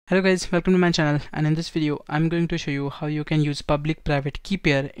Hello guys, welcome to my channel, and in this video I'm going to show you how you can use public private key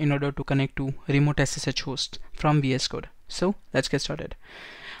pair in order to connect to remote SSH host from VSCode. So let's get started.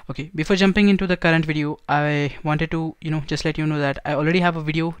 Okay, before jumping into the current video, I wanted to just let you know that I already have a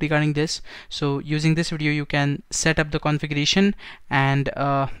video regarding this. So using this video you can set up the configuration, and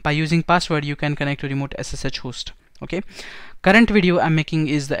by using password you can connect to remote SSH host. Okay, current video I'm making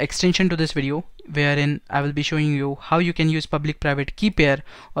is the extension to this video, wherein I will be showing you how you can use public private key pair,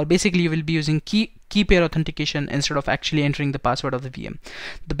 or basically you will be using key pair authentication instead of actually entering the password of the VM.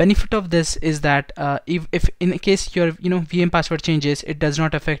 The benefit of this is that if in case your VM password changes, it does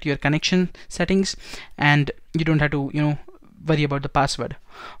not affect your connection settings, and you don't have to worry about the password,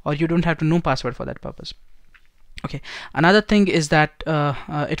 or you don't have to know password for that purpose. Okay, another thing is that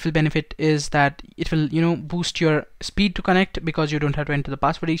it will benefit is that it will boost your speed to connect, because you don't have to enter the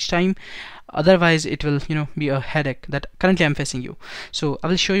password each time. Otherwise it will be a headache that currently I'm facing you. So I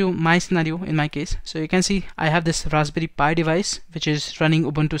will show you my scenario in my case. So you can see I have this Raspberry Pi device which is running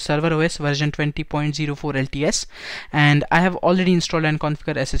Ubuntu Server OS version 20.04 LTS, and I have already installed and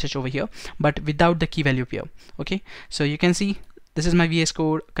configured SSH over here, but without the key value pair. Okay, so you can see this is my VS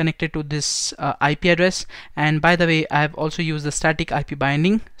Code connected to this IP address, and by the way I have also used the static IP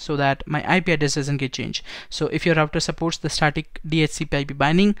binding so that my IP address doesn't get changed. So if your router supports the static DHCP IP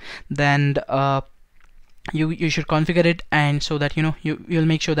binding, then you should configure it, and so that you'll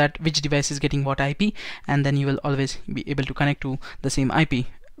make sure that which device is getting what IP, and then you will always be able to connect to the same IP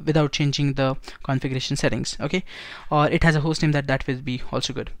without changing the configuration settings. Okay, or it has a host name that will be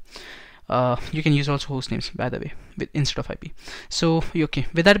also good. You can use also host names, by the way, instead of IP. So okay,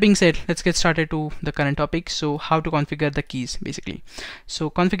 with that being said, let's get started to the current topic. So how to configure the keys basically. So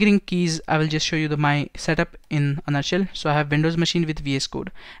configuring keys, I will just show you my setup in a nutshell. So I have Windows machine with VS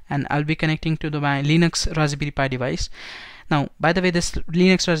Code, and I'll be connecting to my Linux Raspberry Pi device. Now, by the way, this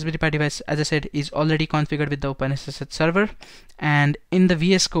Linux Raspberry Pi device, as I said, is already configured with the OpenSSH server, and in the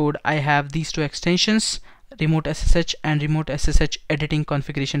VS Code I have these two extensions, Remote SSH and Remote SSH editing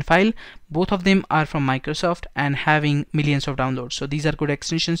configuration file. Both of them are from Microsoft and having millions of downloads. So these are good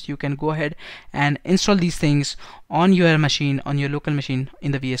extensions. You can go ahead and install these things on your machine, on your local machine,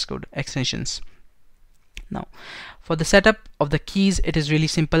 in the VS Code extensions. Now, for the setup of the keys, it is really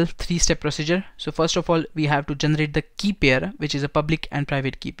simple, three-step procedure. So first of all, we have to generate the key pair, which is a public and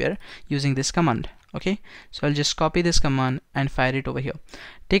private key pair, using this command. Okay, so I'll just copy this command and fire it over here.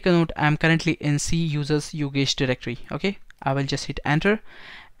 Take a note, I'm currently in C users Yogesh directory. Okay, I will just hit enter,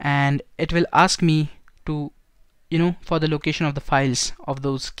 and it will ask me to for the location of the files of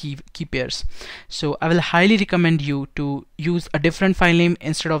those key pairs. So I will highly recommend you to use a different file name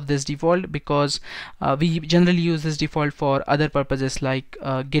instead of this default, because we generally use this default for other purposes like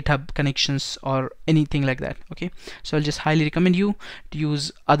GitHub connections or anything like that. Okay, so I'll just highly recommend you to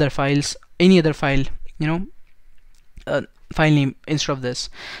use other files, any other file, file name instead of this.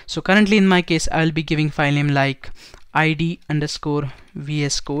 So currently in my case I will be giving file name like id_VSCode.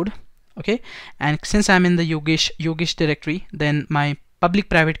 Okay, and since I'm in the Yogesh directory, then my public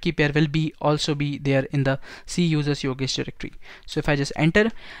private key pair will also be there in the C users Yogesh directory. So if I just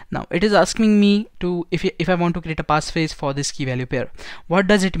enter, now it is asking me to if I want to create a passphrase for this key value pair. What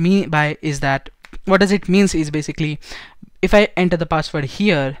does it mean is basically, if I enter the password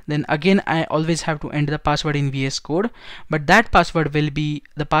here, then again I always have to enter the password in VS Code, but that password will be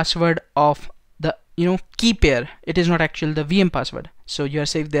the password of the key pair. It is not actually the VM password, so you are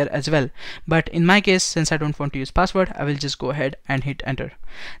safe there as well. But in my case, since I don't want to use password, I will just go ahead and hit enter.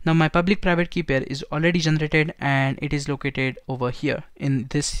 Now my public private key pair is already generated, and it is located over here in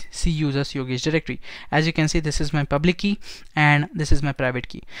this C users Yogesh directory. As you can see, this is my public key and this is my private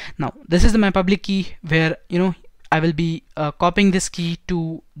key. Now this is my public key, where I will be copying this key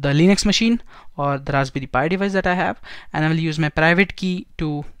to the Linux machine or the Raspberry Pi device that I have, and I will use my private key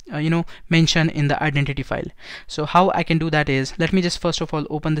to mention in the identity file. So how I can do that is, let me just first of all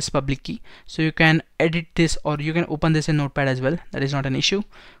open this public key. So you can edit this, or you can open this in Notepad as well, that is not an issue.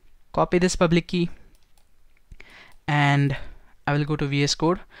 Copy this public key, and I will go to VS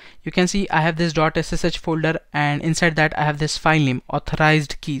Code. You can see I have this .ssh folder, and inside that I have this file name,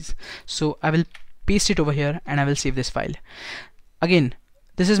 authorized keys. So I will paste it over here, and I will save this file. Again,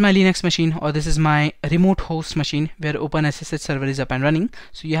 this is my Linux machine, or this is my remote host machine where OpenSSH server is up and running.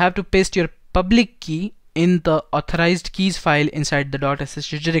 So you have to paste your public key in the authorized keys file inside the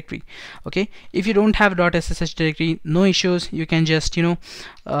 .ssh directory. Okay, if you don't have .ssh directory, no issues. You can just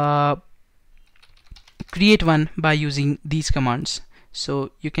create one by using these commands.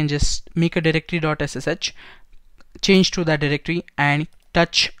 So you can just make a directory .ssh, change to that directory, and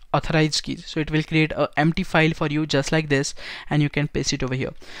touch authorized keys. So it will create a empty file for you just like this, and you can paste it over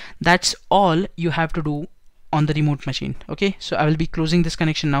here. That's all you have to do on the remote machine. Okay, so I will be closing this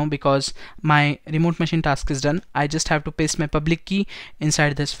connection now because my remote machine task is done. I just have to paste my public key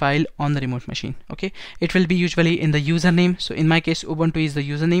inside this file on the remote machine. Okay, it will be usually in the username. So in my case, Ubuntu is the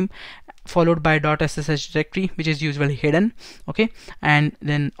username, followed by .ssh directory, which is usually hidden. Okay, and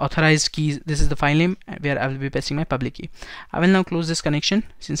then authorized keys, this is the file name where I will be pasting my public key. I will now close this connection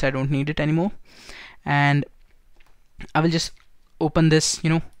since I don't need it anymore, and I will just open this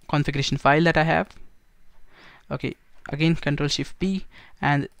configuration file that I have. Okay, again Ctrl+Shift+P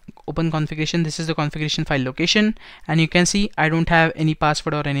and open configuration. This is the configuration file location, and you can see I don't have any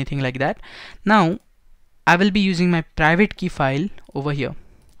password or anything like that. Now I will be using my private key file over here.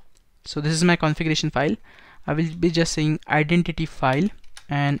 So this is my configuration file. I will be just saying identity file,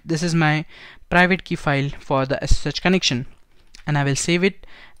 and this is my private key file for the SSH connection, and I will save it,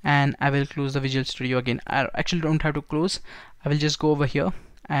 and I will close the Visual Studio again. I actually don't have to close. I will just go over here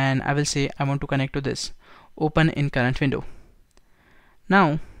and I will say I want to connect to this. Open in current window.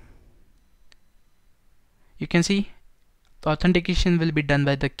 Now you can see the authentication will be done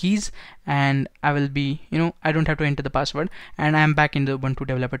by the keys, and I will be I don't have to enter the password, and I am back in the Ubuntu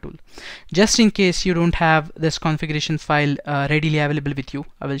developer tool. Just in case you don't have this configuration file readily available with you,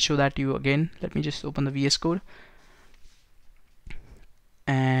 I will show that to you again. Let me just open the VS Code,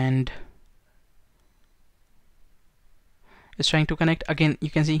 and it's trying to connect. Again, you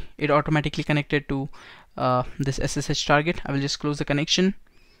can see it automatically connected to this SSH target. I will just close the connection.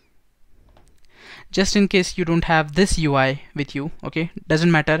 Just in case you don't have this UI with you, okay,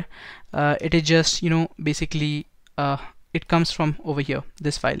 doesn't matter. It is just basically it comes from over here,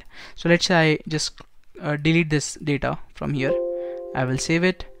 this file. So let's say I just delete this data from here. I will save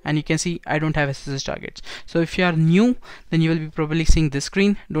it, and you can see I don't have SSH targets. So if you are new, then you will be probably seeing this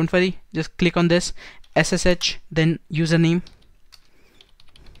screen. Don't worry, just click on this SSH, then username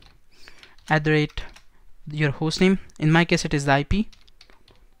 @ your hostname. In my case it is the IP.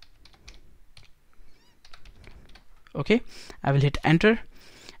 Okay, I will hit enter,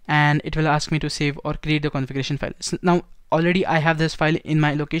 and it will ask me to save or create the configuration file. So now already I have this file in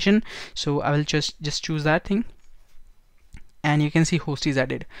my location, so I will just choose that thing, and you can see host is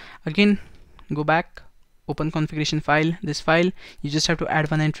added. Again, go back, open configuration file, this file. You just have to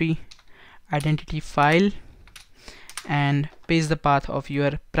add one entry, identity file, and paste the path of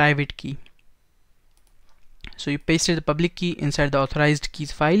your private key. So you pasted the public key inside the authorized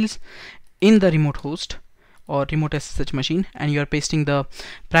keys files in the remote host or remote SSH machine, and you are pasting the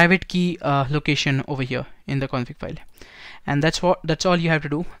private key location over here in the config file. And that's all you have to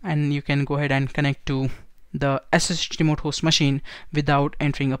do, and you can go ahead and connect to the SSH remote host machine without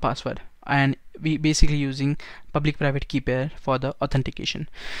entering a password, and we basically using public private key pair for the authentication.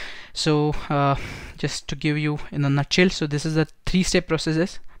 So just to give you in a nutshell, so this is the 3-step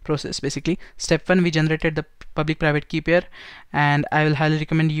process basically. Step 1, we generated the public private key pair, and I will highly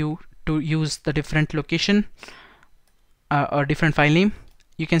recommend you to use the different location or different file name.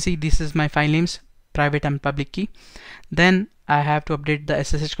 You can see this is my file names, private and public key. Then I have to update the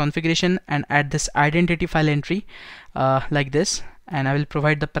SSH configuration and add this identity file entry like this, and I will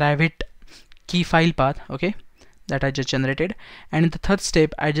provide the private key file path, okay, that I just generated. And in the 3rd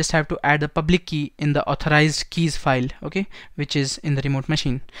step, I just have to add the public key in the authorized keys file, okay, which is in the remote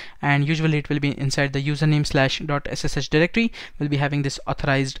machine, and usually it will be inside the username /.ssh directory. Will be having this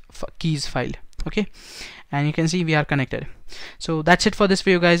authorized keys file, okay, and you can see we are connected. So that's it for this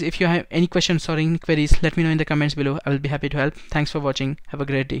video, guys. If you have any questions or any queries, let me know in the comments below. I will be happy to help. Thanks for watching. Have a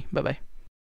great day. Bye bye.